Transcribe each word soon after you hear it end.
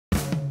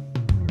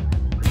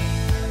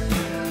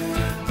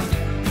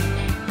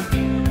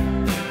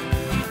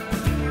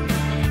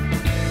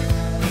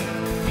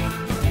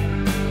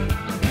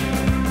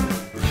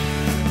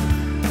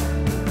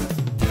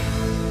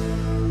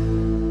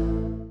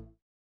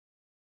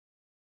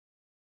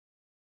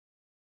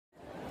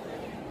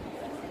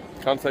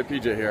Kansai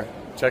PJ here,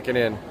 checking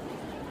in.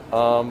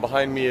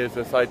 Behind me is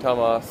the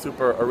Saitama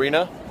Super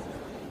Areana.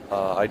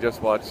 I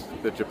just watched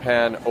the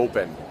Japan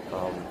Open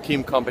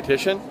team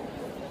competition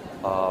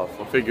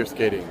for figure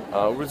skating.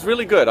 It was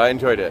really good. I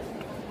enjoyed it.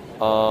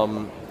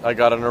 I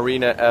got an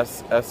Arena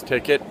S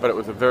ticket, but it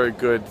was a very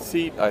good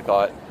seat, I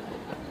thought.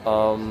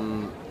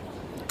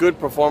 Good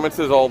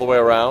performances all the way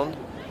around.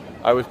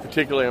 I was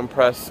particularly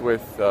impressed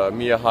with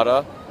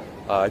Miyahara.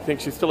 I think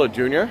she's still a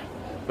junior,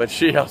 but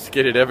she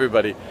outskated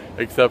everybody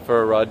except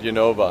for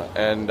Radionova,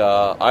 and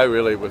I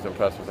really was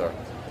impressed with her.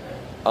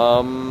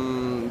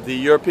 The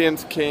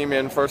Europeans came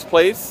in first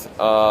place,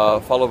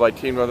 followed by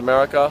Team North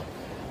America,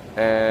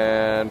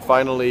 and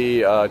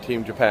finally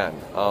Team Japan.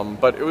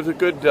 But it was a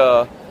good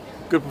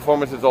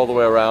performances all the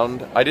way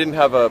around. I didn't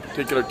have a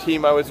particular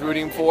team I was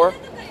rooting for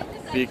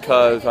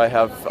because I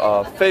have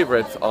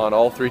favorites on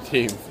all three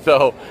teams,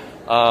 so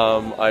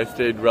I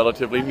stayed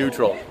relatively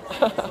neutral.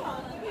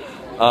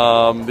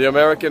 The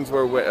Americans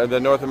were, the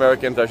North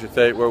Americans, I should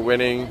say, were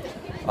winning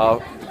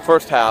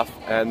first half,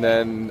 and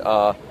then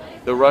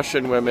the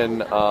Russian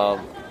women,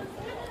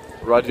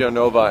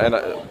 Radionova, and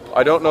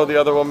I don't know the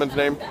other woman's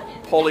name,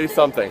 Polly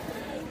something,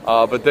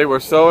 but they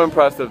were so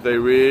impressive. They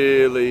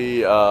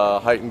really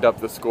heightened up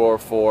the score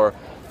for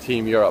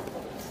Team Europe.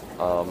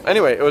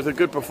 Anyway, it was a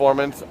good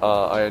performance.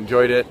 I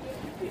enjoyed it.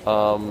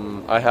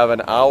 I have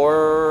an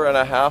hour and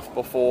a half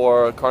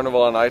before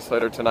Carnival on Ice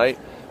later tonight.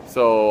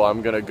 So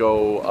I'm gonna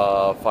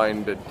go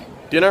find a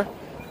dinner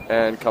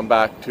and come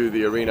back to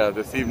the arena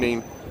this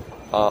evening.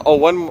 Oh,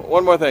 one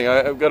more thing.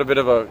 I've got a bit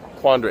of a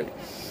quandary.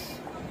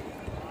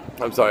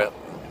 I'm sorry.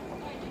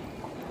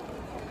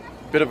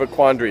 Bit of a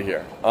quandary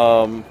here.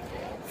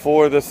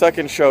 For the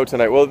second show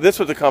tonight, well, this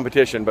was a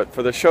competition, but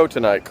for the show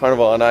tonight,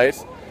 Carnival on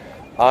Ice,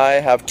 I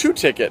have 2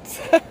 tickets.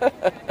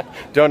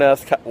 Don't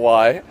ask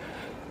why.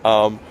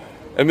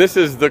 And this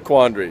is the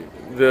quandary.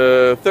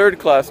 The third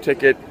class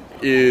ticket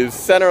is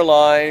center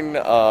line,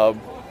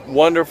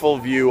 wonderful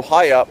view,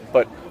 high up,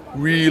 but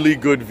really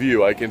good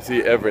view. I can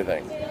see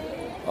everything.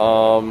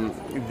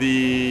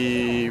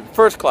 The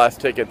first class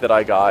ticket that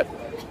I got,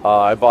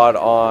 I bought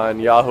on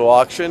Yahoo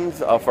Auctions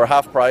for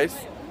half price.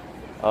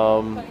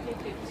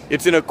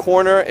 It's in a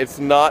corner. It's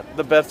not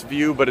the best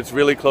view, but it's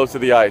really close to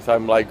the ice.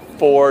 I'm like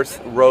 4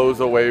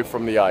 rows away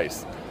from the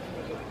ice.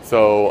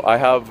 So I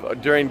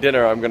have, during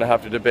dinner, I'm gonna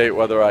have to debate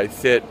whether I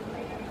sit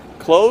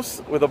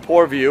close with a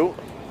poor view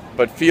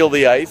but feel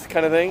the ice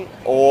kind of thing,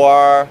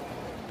 or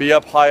be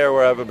up higher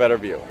where I have a better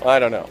view. I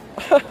don't know.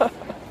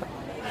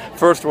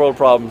 First world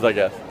problems, I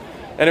guess.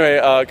 Anyway,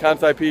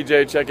 Kansai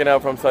PJ checking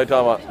out from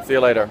Saitama. See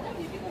you later.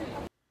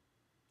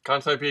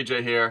 Kansai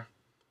PJ here.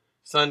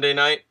 Sunday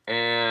night,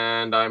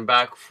 and I'm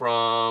back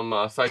from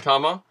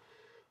Saitama.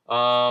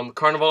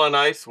 Carnival on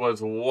Ice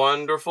was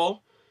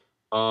wonderful.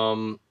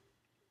 I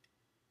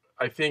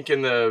think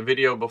in the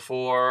video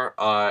before,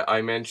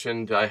 I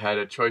mentioned I had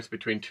a choice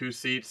between 2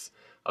 seats.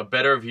 A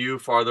better view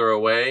farther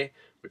away,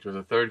 which was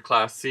a third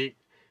class seat,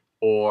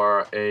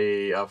 or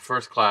a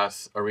first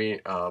class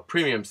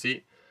premium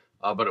seat,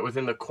 but it was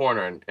in the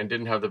corner and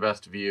didn't have the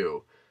best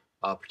view,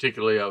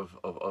 particularly of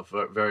a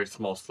very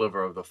small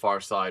sliver of the far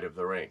side of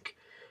the rink.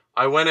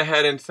 I went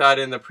ahead and sat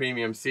in the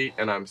premium seat,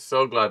 and I'm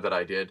so glad that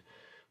I did.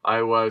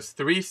 I was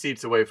 3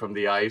 seats away from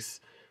the ice,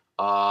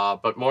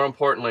 but more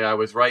importantly, I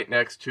was right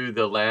next to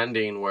the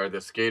landing where the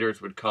skaters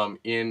would come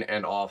in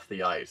and off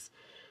the ice.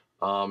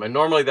 And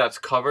normally that's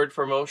covered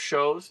for most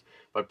shows,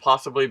 but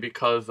possibly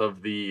because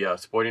of the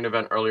sporting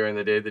event earlier in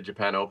the day, the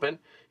Japan Open,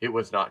 it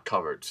was not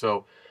covered.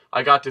 So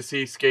I got to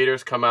see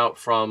skaters come out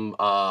from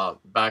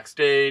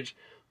backstage,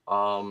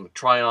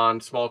 try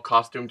on small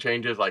costume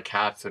changes like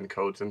hats and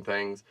coats and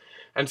things,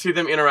 and see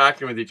them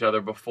interacting with each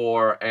other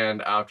before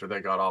and after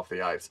they got off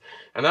the ice.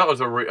 And that was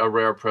a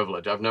rare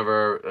privilege. I've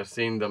never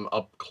seen them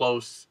up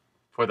close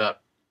for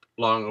that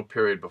long a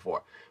period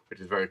before, which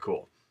is very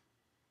cool.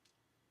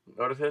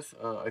 Notice this?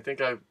 I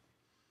think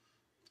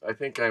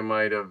I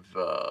might have,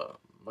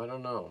 I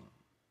don't know.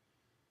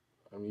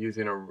 I'm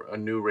using a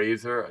new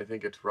razor. I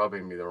think it's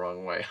rubbing me the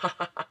wrong way.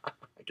 I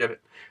get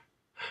it.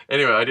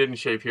 Anyway, I didn't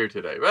shave here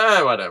today.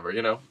 Whatever,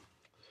 you know.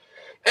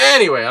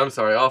 Anyway, I'm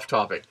sorry, off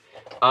topic.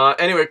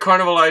 Anyway,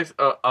 Carnival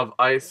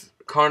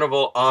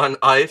on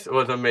Ice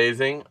was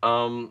amazing.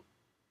 In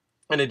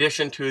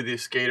addition to the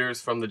skaters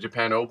from the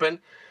Japan Open,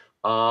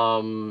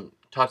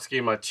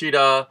 Tatsuki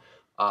Machida,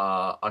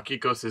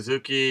 Akiko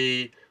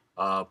Suzuki,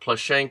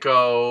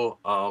 Plashenko,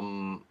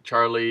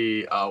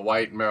 Charlie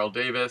White, Merrill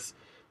Davis.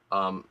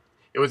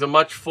 It was a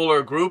much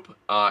fuller group,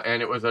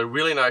 and it was a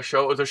really nice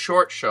show. It was a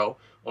short show,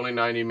 only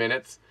 90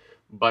 minutes,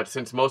 but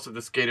since most of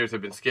the skaters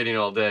have been skating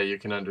all day, you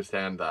can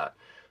understand that.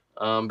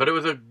 But it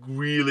was a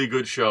really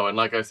good show, and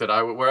like I said,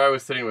 where I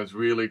was sitting was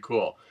really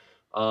cool.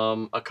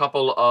 A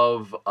couple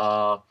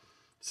of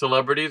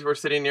celebrities were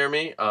sitting near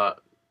me.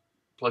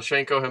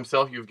 Plashenko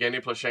himself,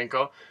 Yevgeny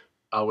Plashenko,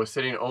 was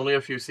sitting only a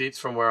few seats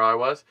from where I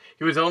was.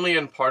 He was only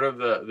in part of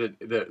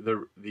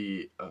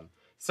the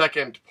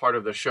second part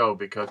of the show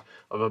because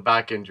of a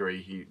back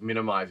injury. He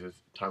minimizes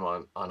time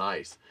on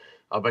ice.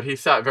 But he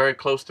sat very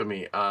close to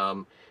me.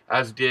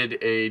 as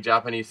did a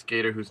Japanese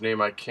skater whose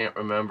name I can't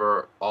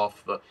remember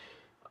off the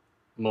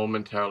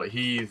momentarily.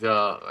 He's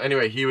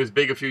anyway, he was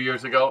big a few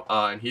years ago,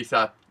 and he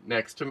sat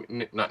next to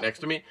me, not next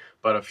to me,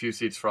 but a few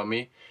seats from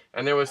me.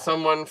 And there was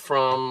someone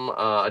from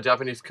a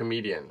Japanese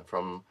comedian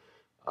from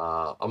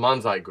a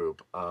Manzai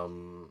group.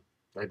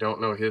 I don't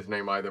know his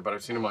name either, but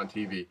I've seen him on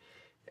TV,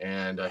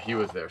 and he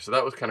was there, so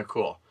that was kind of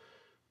cool.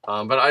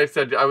 But I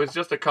said I was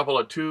just a couple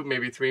of 2,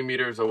 maybe 3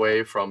 meters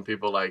away from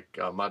people like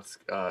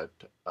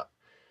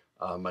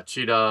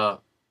Machida,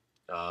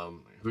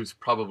 who's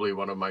probably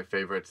one of my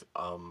favorites.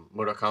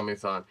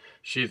 Murakami-san,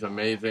 she's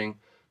amazing.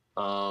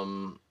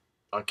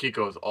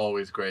 Akiko is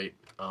always great.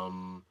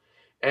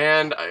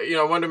 And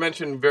I wanted to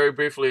mention very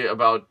briefly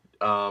about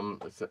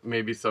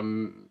maybe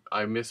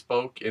I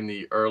misspoke in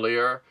the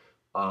earlier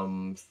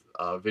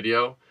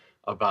video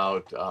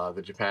about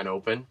the Japan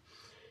Open.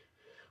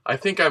 I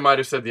think I might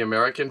have said the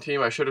American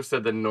team. I should have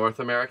said the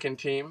North American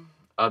team.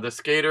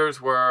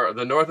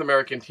 The North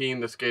American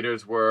team, the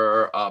skaters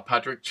were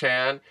Patrick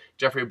Chan,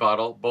 Jeffrey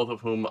Bottle, both of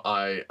whom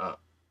I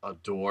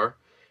adore,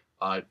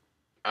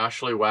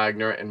 Ashley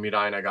Wagner, and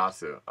Mirai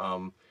Nagasu.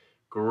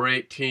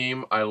 Great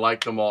team. I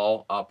like them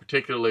all,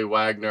 particularly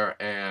Wagner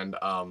and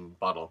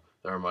Bottle.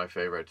 They're my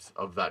favorites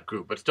of that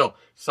group, but still,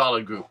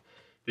 solid group.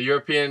 The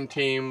European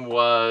team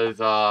was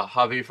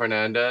Javi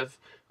Fernandez,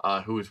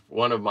 who is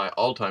one of my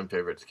all-time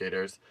favorite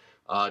skaters,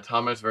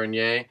 Thomas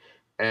Vernier,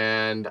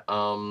 and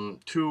 2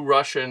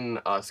 Russian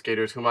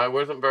skaters whom I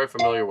wasn't very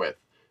familiar with.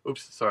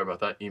 Oops, sorry about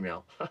that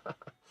email.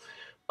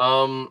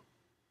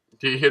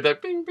 Do you hear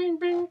that bing, bing,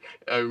 bing?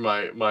 And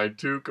my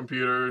 2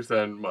 computers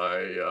and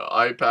my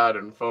iPad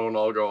and phone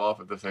all go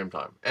off at the same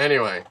time.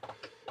 Anyway,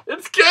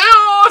 it's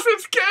chaos!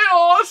 It's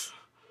chaos!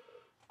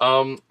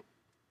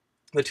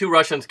 The 2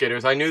 Russian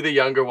skaters, I knew the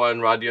younger one,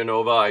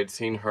 Radionova. I'd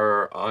seen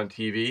her on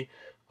TV.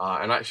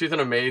 And she's an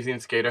amazing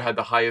skater, had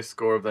the highest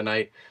score of the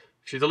night.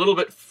 She's a little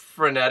bit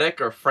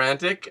frenetic or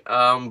frantic,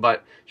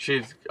 but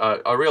she's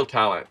a real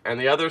talent. And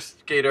the other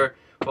skater,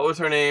 what was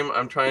her name?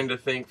 I'm trying to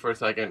think for a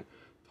second.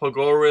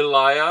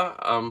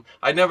 Pogorilaya.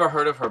 I'd never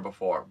heard of her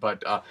before,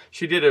 but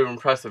she did an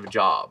impressive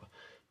job.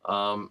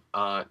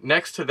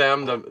 Next to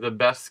them, the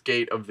best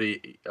skate of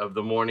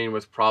the morning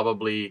was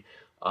probably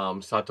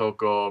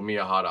Satoko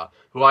Miyahara,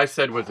 who I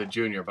said was a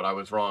junior, but I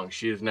was wrong.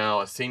 She is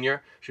now a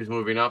senior. She's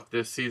moving up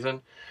this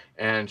season,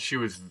 and she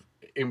was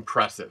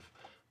impressive.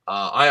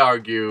 I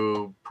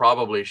argue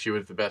probably she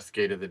was the best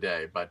skate of the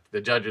day, but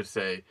the judges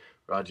say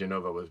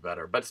Radionova was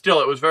better. But still,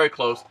 it was very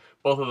close.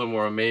 Both of them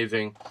were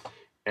amazing.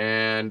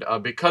 And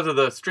because of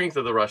the strength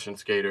of the Russian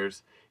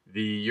skaters,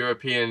 the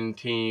European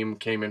team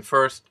came in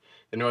first,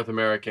 the North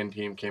American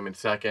team came in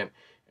second,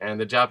 and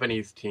the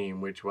Japanese team,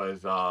 which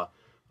was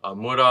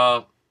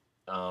Mura,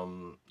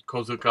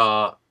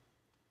 Kozuka,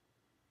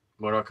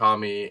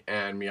 Murakami,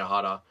 and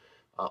Miyahara,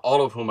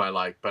 all of whom I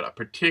like, but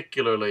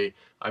particularly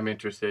I'm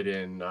interested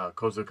in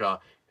Kozuka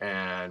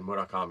and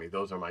Murakami.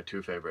 Those are my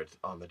 2 favorites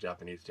on the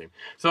Japanese team.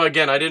 So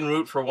again, I didn't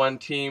root for one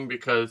team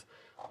because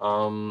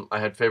I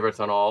had favorites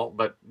on all,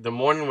 but the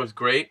morning was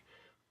great,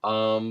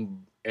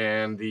 and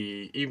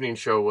the evening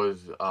show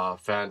was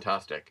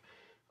fantastic.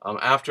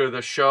 After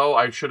the show,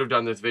 I should have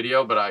done this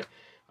video, but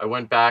I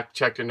went back,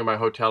 checked into my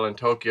hotel in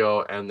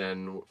Tokyo, and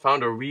then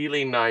found a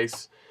really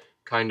nice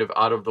kind of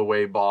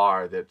out-of-the-way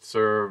bar that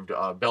served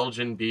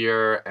Belgian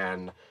beer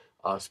and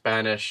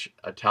Spanish,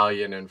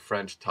 Italian, and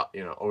French,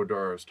 hors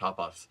d'oeuvres,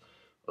 tapas,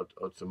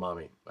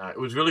 otsumami. It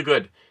was really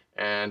good,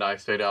 and I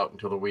stayed out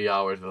until the wee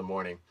hours of the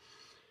morning.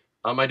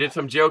 I did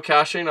some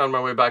geocaching on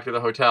my way back to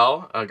the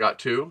hotel. I got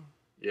 2.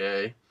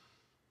 Yay.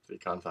 See,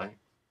 Kansai.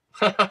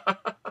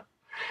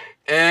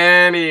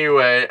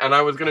 Anyway, and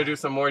I was going to do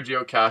some more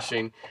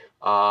geocaching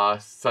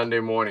Sunday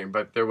morning,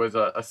 but there was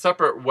a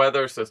separate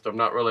weather system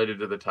not related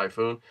to the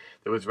typhoon.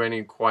 It was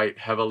raining quite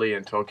heavily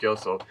in Tokyo,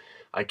 so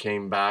I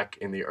came back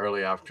in the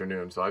early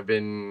afternoon. So I've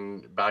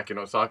been back in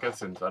Osaka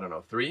since, I don't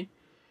know, 3.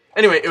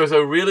 Anyway, it was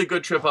a really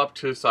good trip up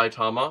to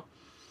Saitama.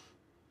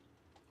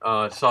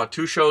 Saw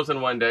 2 shows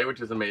in one day, which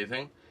is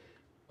amazing.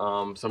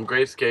 Some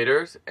great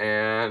skaters,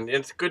 and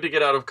it's good to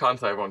get out of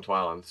Kansai once in a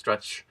while and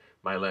stretch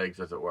my legs,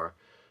 as it were.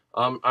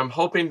 I'm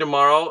hoping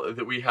tomorrow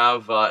that we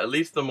have at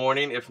least the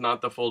morning, if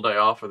not the full day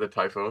off for the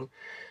typhoon.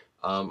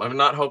 I'm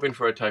not hoping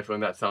for a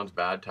typhoon. That sounds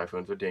bad.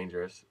 Typhoons are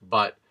dangerous.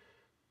 But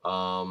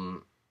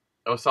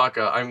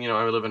Osaka, I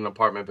live in an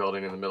apartment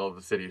building in the middle of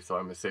the city, so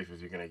I'm as safe as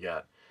you're going to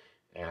get.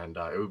 And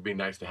it would be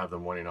nice to have the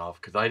morning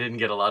off, because I didn't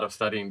get a lot of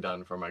studying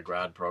done for my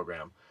grad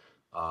program.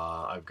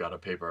 I've got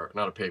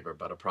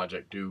a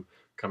project due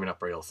coming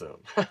up real soon.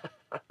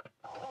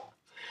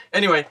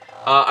 Anyway,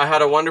 I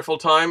had a wonderful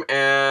time,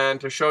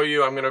 and to show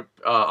you, I'm going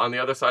to, on the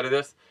other side of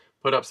this,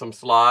 put up some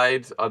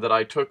slides that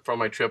I took from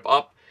my trip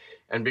up.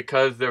 And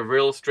because they're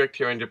real strict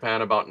here in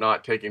Japan about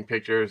not taking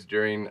pictures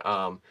during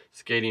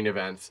skating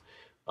events,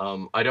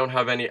 I don't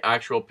have any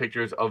actual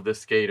pictures of the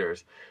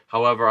skaters.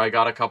 However, I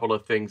got a couple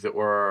of things that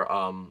were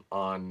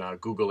on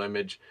Google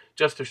Image,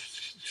 just to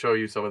show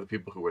you some of the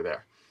people who were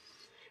there.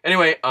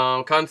 Anyway,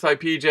 Kansai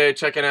PJ,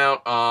 checking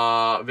out,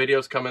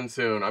 videos coming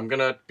soon. I'm going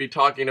to be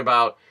talking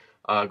about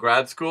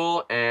grad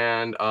school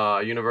and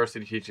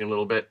university teaching a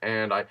little bit,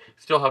 and I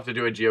still have to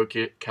do a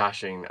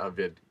geocaching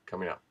vid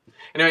coming up.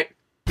 Anyway,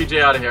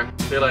 PJ out of here.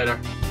 See you later.